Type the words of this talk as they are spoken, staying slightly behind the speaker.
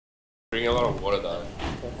drinking a lot of water though.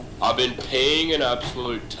 I've been peeing an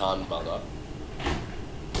absolute ton, brother.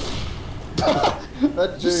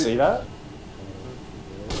 Did you see that?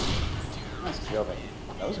 Nice job.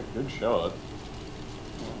 That was a good shot.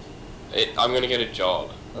 I'm gonna get a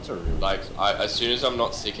job. That's a real. Like, as soon as I'm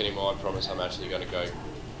not sick anymore, I promise I'm actually gonna go.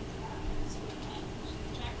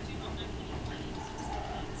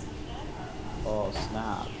 Oh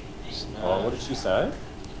snap. Oh, what did she say?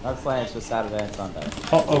 No plans for Saturday and Sunday.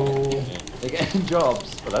 Uh-oh. They're getting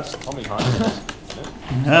jobs. Well, that's Tommy Hunt.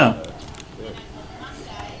 Yeah.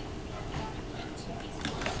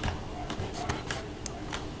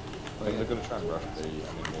 I think they're gonna try and rush B. I mean,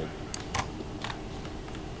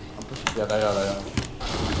 I'm pushing. Yeah, they are.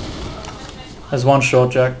 There's one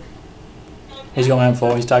short, Jack. He's got man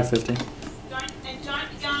 4, he's tagged 50. Don't be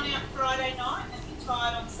going out Friday night and be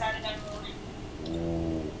tired on Saturday morning.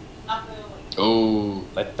 Ooh. Up early. Ooh.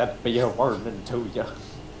 Let that be a warning to ya.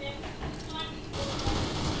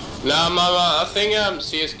 Nah, mama, I think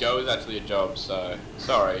CSGO is actually a job, so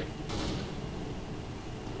sorry.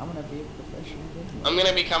 I'm gonna be a professional gamer. I'm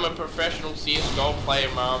gonna become a professional CSGO player,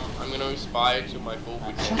 mom. I'm gonna aspire to my full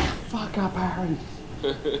Shut potential. the fuck up, Harry.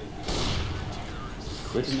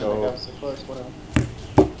 Quick go.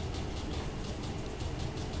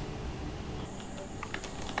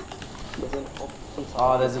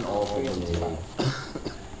 Oh, there's an awful team.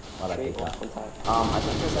 Why'd I pick that? I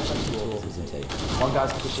think there's actually 2 awful in team. One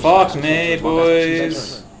guy's pushing. Fuck me,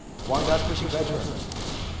 boys. One guy's pushing veteran.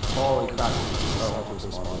 Holy crap.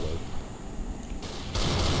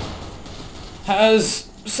 Has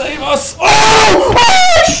save us. Oh!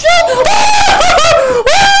 Oh shit! What the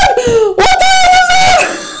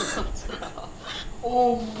hell is that?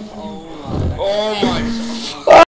 Oh